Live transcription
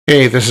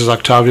Hey, this is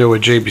Octavio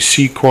with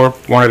JBC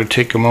Corp. Wanted to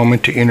take a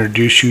moment to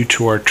introduce you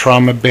to our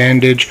Trauma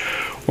Bandage,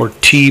 or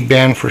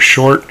T-Band for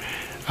short,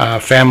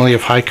 family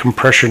of high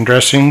compression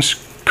dressings.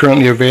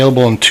 Currently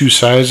available in two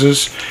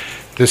sizes.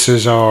 This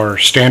is our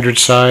standard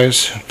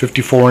size,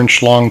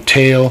 54-inch long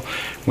tail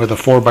with a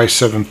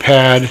 4x7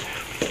 pad.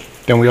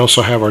 Then we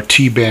also have our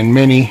T-Band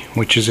Mini,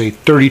 which is a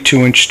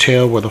 32-inch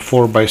tail with a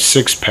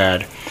 4x6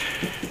 pad.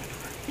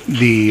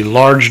 The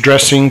large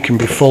dressing can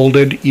be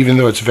folded, even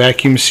though it's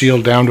vacuum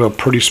sealed, down to a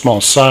pretty small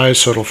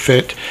size, so it'll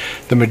fit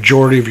the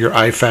majority of your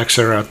IFAKs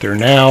that are out there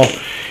now.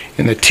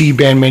 And the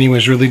T-Band Mini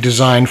was really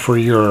designed for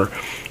your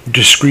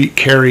discreet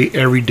carry,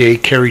 everyday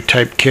carry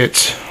type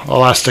kits,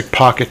 elastic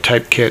pocket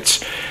type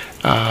kits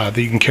that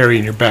you can carry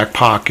in your back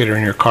pocket or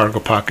in your cargo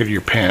pocket of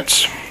your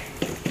pants.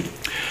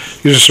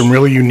 These are some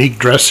really unique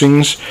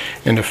dressings,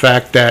 and the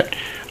fact that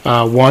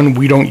one,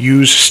 we don't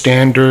use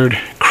standard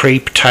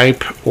crepe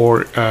type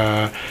or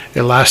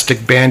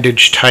elastic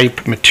bandage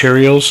type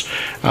materials.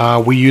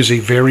 We use a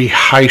very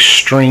high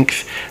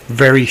strength,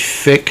 very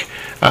thick,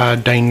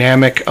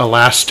 dynamic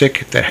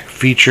elastic that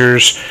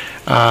features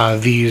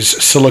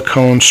these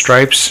silicone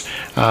stripes.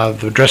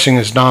 The dressing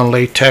is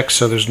non-latex,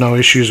 so there's no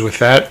issues with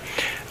that.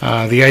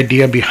 The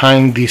idea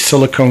behind the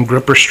silicone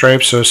gripper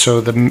stripes so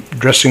the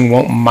dressing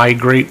won't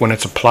migrate when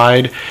it's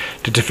applied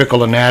to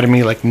difficult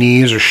anatomy like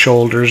knees or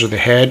shoulders or the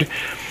head.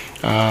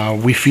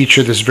 We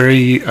feature this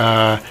very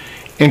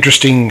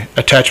interesting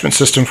attachment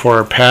system for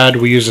our pad.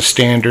 We use a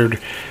standard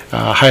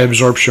high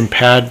absorption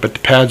pad, but the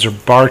pads are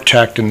bar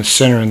tacked in the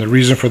center, and the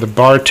reason for the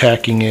bar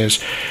tacking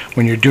is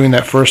when you're doing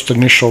that first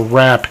initial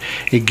wrap,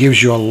 it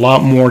gives you a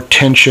lot more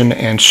tension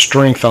and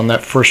strength on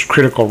that first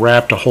critical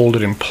wrap to hold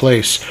it in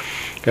place.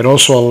 It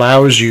also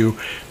allows you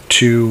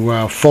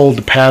to fold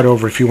the pad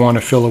over if you want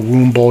to fill a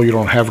wound bowl, you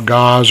don't have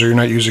gauze, or you're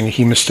not using a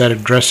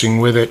hemostatic dressing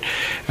with it.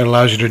 It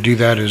allows you to do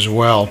that as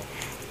well.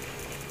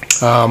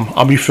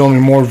 I'll be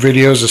filming more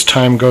videos as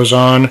time goes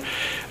on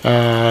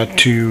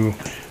to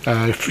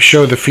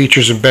show the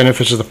features and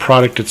benefits of the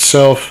product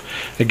itself.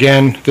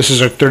 Again, this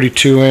is our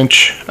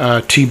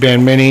 32-inch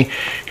T-Band Mini.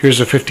 Here's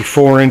a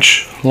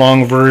 54-inch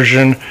long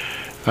version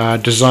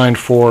designed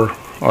for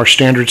our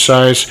standard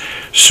size.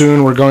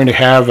 Soon we're going to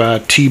have a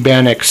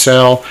T-Band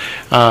XL,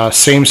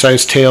 same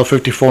size tail,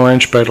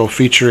 54-inch, but it'll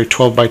feature a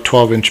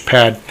 12x12-inch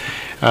pad.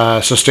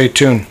 So stay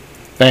tuned.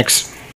 Thanks.